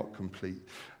 Again, not complete.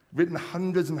 Written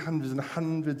hundreds and hundreds and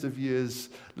hundreds of years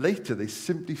later, they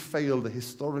simply fail the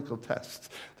historical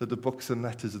test that the books and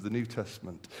letters of the New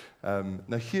Testament.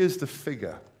 Now, here's the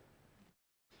figure.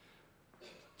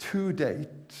 To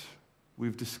date,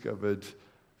 we've discovered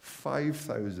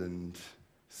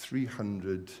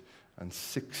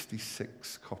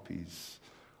 5,366 copies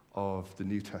of the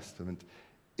New Testament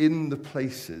in the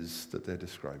places that they're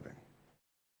describing.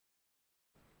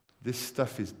 This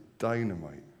stuff is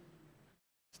dynamite.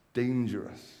 It's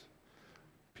dangerous.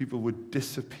 People would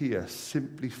disappear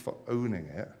simply for owning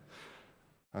it.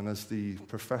 And as the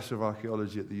professor of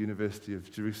archaeology at the University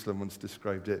of Jerusalem once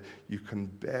described it, you can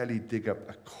barely dig up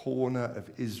a corner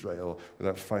of Israel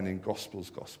without finding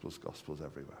Gospels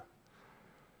everywhere.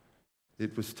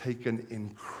 It was taken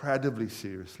incredibly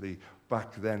seriously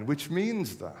back then, which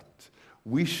means that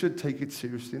we should take it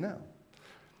seriously now.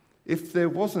 If there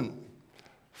wasn't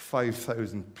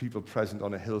 5,000 people present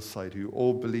on a hillside who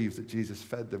all believed that Jesus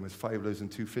fed them with 5 loaves and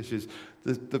 2 fishes,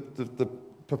 the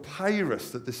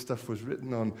papyrus that this stuff was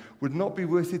written on would not be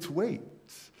worth its weight.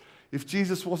 If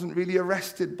Jesus wasn't really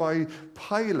arrested by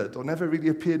Pilate or never really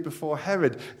appeared before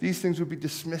Herod, these things would be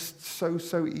dismissed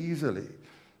so easily,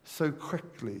 so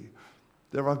quickly.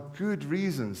 There are good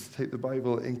reasons to take the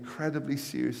Bible incredibly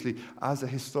seriously as a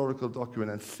historical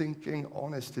document, and thinking,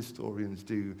 honest historians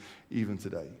do even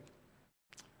today.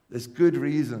 There's good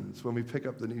reasons when we pick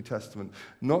up the New Testament,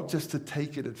 not just to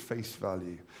take it at face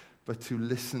value, but to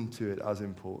listen to it as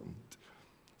important.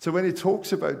 So when it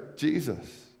talks about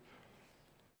Jesus,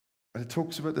 and it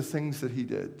talks about the things that he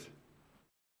did,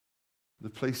 the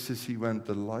places he went,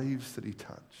 the lives that he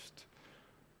touched,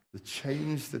 the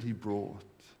change that he brought,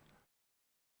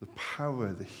 the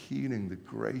power, the healing, the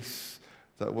grace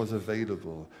that was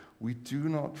available, We do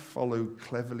not follow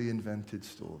cleverly invented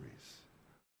stories.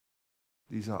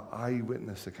 These are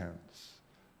eyewitness accounts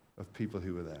of people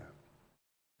who were there.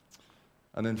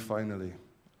 And then finally,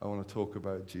 I want to talk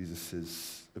about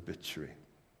Jesus' obituary.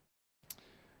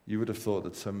 You would have thought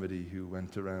that somebody who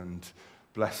went around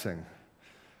blessing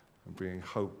and bringing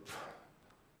hope,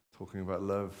 talking about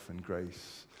love and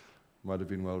grace, might have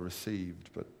been well received,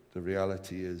 but the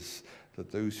reality is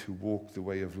that those who walk the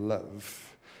way of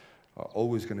love are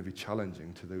always going to be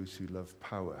challenging to those who love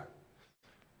power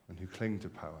and who cling to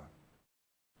power.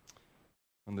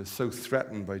 And they're so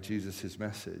threatened by Jesus'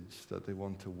 message that they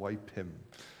want to wipe him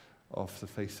off the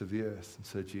face of the earth. And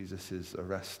so Jesus is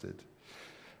arrested.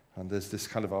 And there's this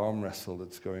kind of arm wrestle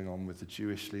that's going on with the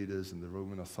Jewish leaders and the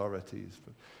Roman authorities.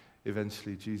 But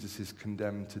eventually Jesus is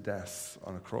condemned to death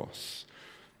on a cross.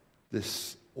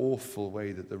 This awful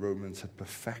way that the Romans had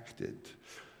perfected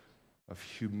of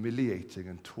humiliating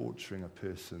and torturing a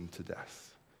person to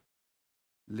death.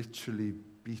 Literally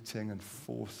beating and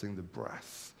forcing the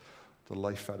breath, the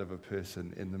life out of a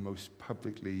person in the most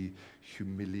publicly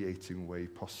humiliating way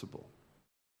possible.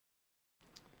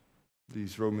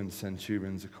 These Roman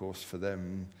centurions, of course, for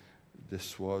them,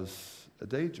 this was a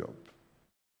day job.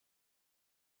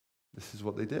 This is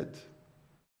what they did.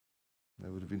 There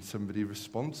would have been somebody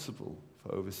responsible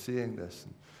for overseeing this,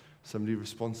 and somebody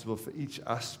responsible for each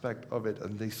aspect of it,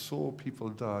 and they saw people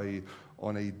die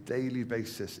on a daily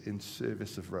basis in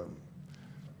service of Rome,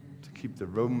 to keep the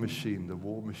Rome machine, the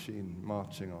war machine,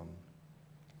 marching on.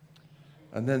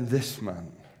 And then this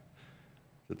man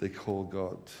that they call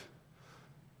God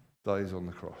dies on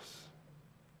the cross.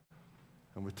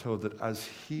 And we're told that as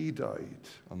he died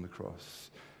on the cross,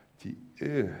 the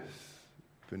earth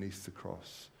beneath the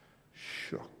cross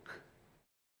shook.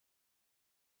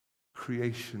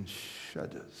 Creation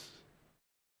shudders.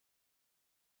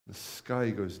 The sky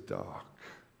goes dark.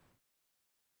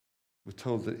 We're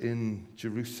told that in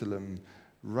Jerusalem,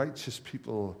 righteous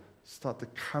people start to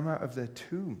come out of their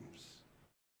tombs.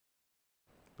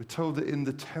 We're told that in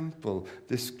the temple,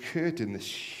 this curtain, this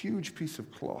huge piece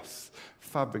of cloth,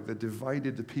 fabric that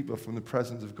divided the people from the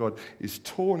presence of God, is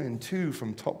torn in two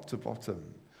from top to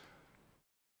bottom.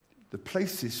 The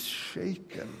place is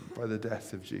shaken by the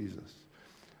death of Jesus.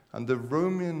 And the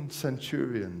Roman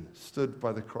centurion stood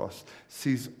by the cross,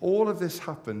 sees all of this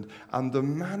happen and the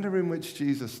manner in which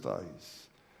Jesus dies,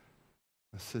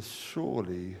 and says,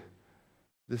 surely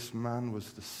this man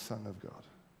was the Son of God.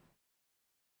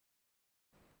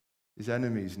 His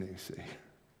enemies knew, see.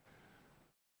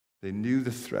 They knew the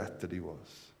threat that he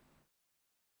was.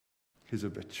 His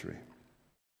obituary.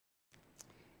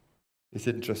 It's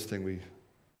interesting, we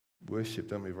worship,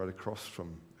 don't we, right across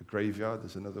from a graveyard.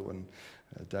 There's another one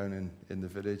down in the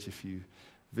village. If you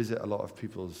visit a lot of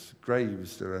people's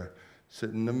graves, there are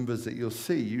certain numbers that you'll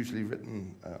see, usually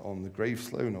written on the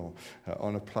gravestone or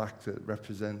on a plaque that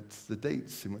represents the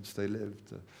dates in which they lived,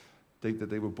 the date that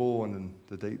they were born and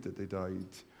the date that they died.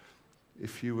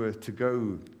 If you were to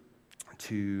go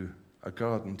to a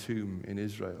garden tomb in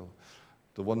Israel,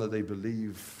 the one that they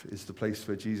believe is the place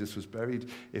where Jesus was buried,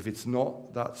 if it's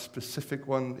not that specific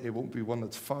one, it won't be one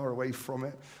that's far away from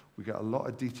it. We get a lot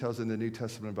of details in the New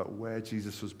Testament about where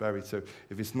Jesus was buried. So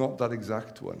if it's not that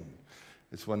exact one,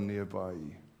 it's one nearby.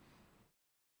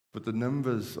 But the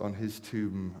numbers on his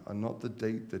tomb are not the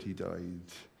date that he died,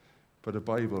 but a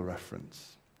Bible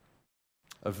reference.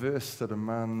 A verse that a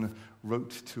man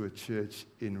wrote to a church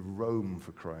in Rome,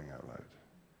 for crying out loud.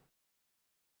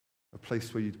 A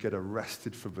place where you'd get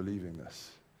arrested for believing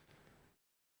this.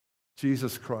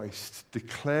 Jesus Christ,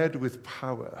 declared with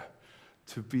power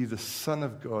to be the Son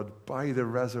of God by the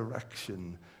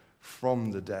resurrection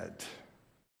from the dead.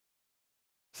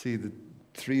 See,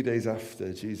 3 days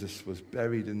after Jesus was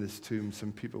buried in this tomb,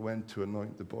 some people went to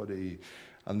anoint the body,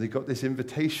 and they got this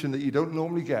invitation that you don't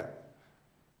normally get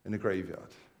in a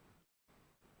graveyard.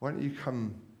 Why don't you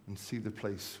come and see the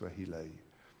place where he lay?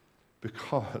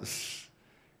 Because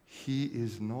he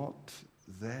is not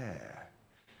there.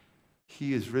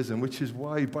 He is risen, which is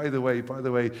why, by the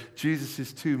way,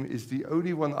 Jesus' tomb is the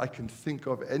only one I can think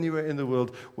of anywhere in the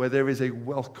world where there is a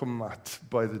welcome mat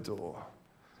by the door.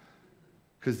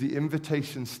 Because the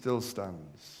invitation still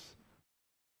stands.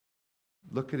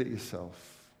 Look at it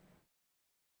yourself.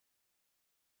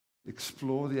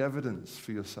 Explore the evidence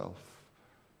for yourself.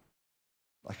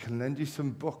 I can lend you some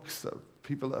books that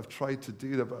people that have tried to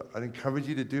do that, but I'd encourage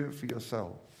you to do it for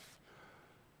yourself.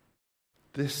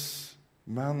 This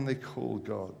man they call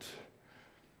God.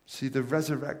 See, the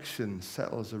resurrection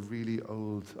settles a really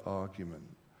old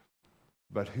argument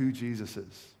about who Jesus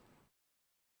is.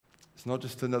 It's not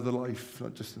just another life,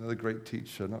 not just another great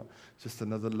teacher, not just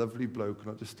another lovely bloke,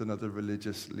 not just another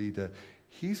religious leader.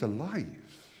 He's alive.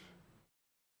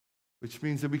 Which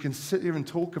means that we can sit here and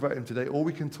talk about him today, or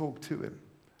we can talk to him.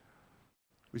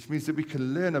 Which means that we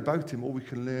can learn about him, or we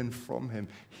can learn from him.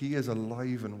 He is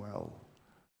alive and well.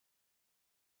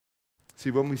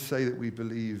 See, when we say that we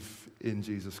believe in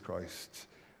Jesus Christ,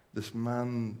 this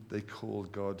man they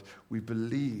called God, we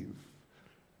believe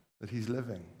that he's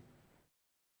living.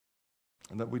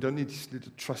 And that we don't need to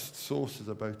trust sources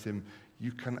about him.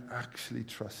 You can actually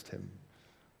trust him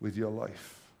with your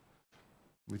life,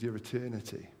 with your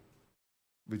eternity,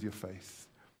 with your faith.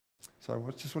 So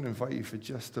I just want to invite you for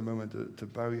just a moment to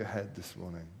bow your head this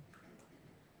morning.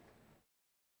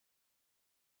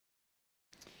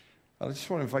 And I just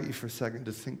want to invite you for a second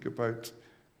to think about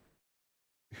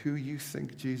who you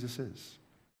think Jesus is.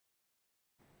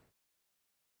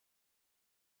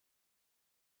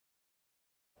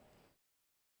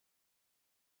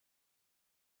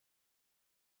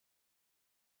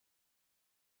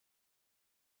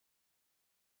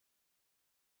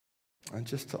 And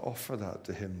just to offer that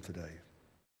to him today.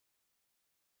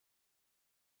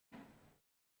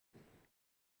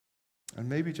 And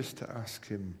maybe just to ask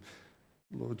him,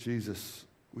 Lord Jesus,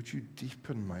 would you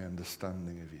deepen my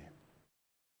understanding of you?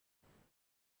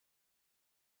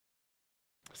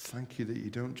 Thank you that you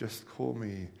don't just call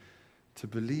me to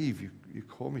believe, you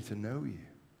call me to know you.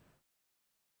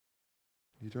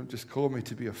 You don't just call me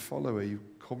to be a follower, you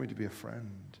call me to be a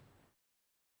friend.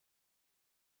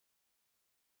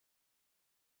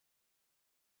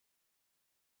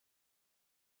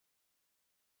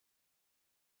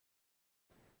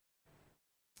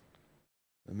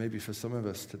 And maybe for some of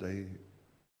us today,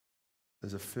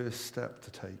 there's a first step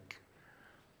to take.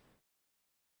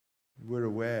 We're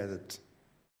aware that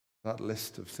that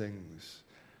list of things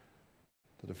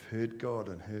that have hurt God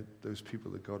and hurt those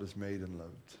people that God has made and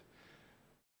loved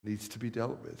needs to be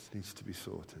dealt with, needs to be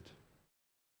sorted.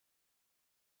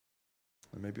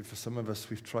 And maybe for some of us,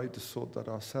 we've tried to sort that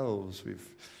ourselves. We've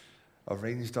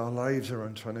arranged our lives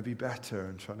around trying to be better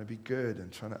and trying to be good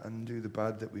and trying to undo the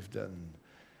bad that we've done.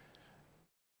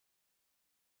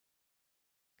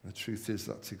 The truth is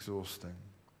that's exhausting.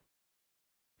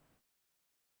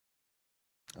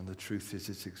 And the truth is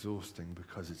it's exhausting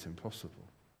because it's impossible.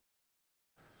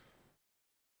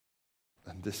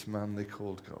 And this man they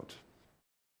called God,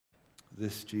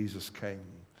 this Jesus came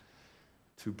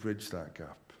to bridge that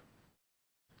gap.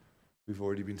 We've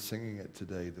already been singing it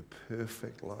today, the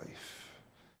perfect life,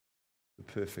 the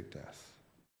perfect death.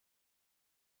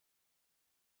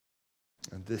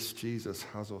 And this Jesus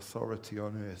has authority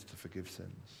on earth to forgive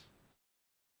sins.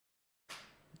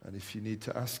 And if you need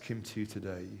to ask him to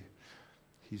today,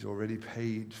 he's already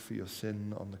paid for your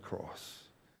sin on the cross.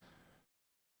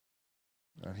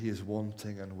 And he is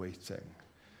wanting and waiting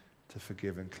to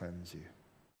forgive and cleanse you.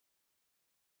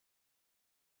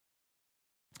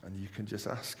 And you can just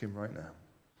ask him right now,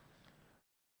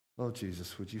 Lord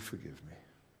Jesus, would you forgive me?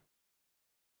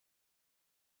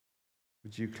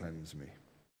 Would you cleanse me?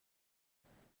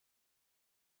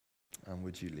 And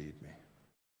would you lead me?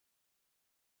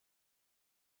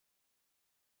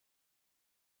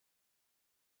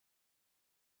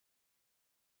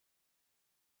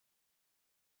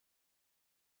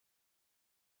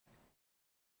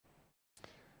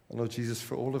 And Lord Jesus,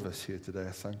 for all of us here today,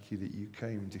 I thank you that you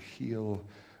came to heal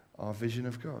our vision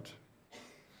of God.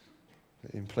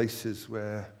 In places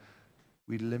where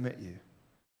we limit you,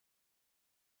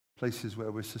 places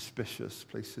where we're suspicious,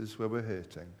 places where we're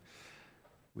hurting,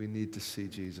 we need to see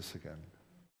Jesus again.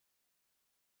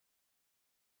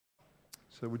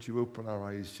 So would you open our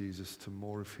eyes, Jesus, to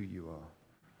more of who you are,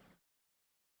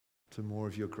 to more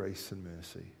of your grace and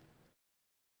mercy,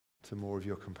 to more of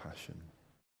your compassion.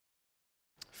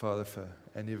 Father, for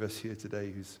any of us here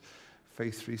today whose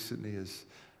faith recently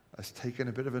has taken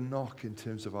a bit of a knock in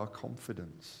terms of our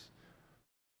confidence,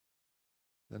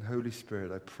 then Holy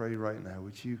Spirit, I pray right now,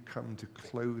 would you come to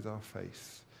clothe our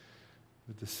faith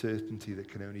with the certainty that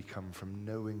can only come from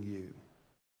knowing you,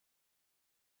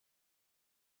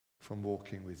 from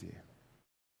walking with you.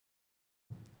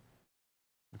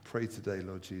 I pray today,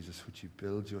 Lord Jesus, would you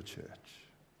build your church?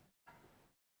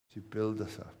 Would you build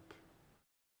us up?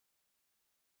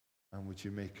 And would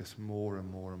you make us more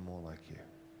and more and more like you?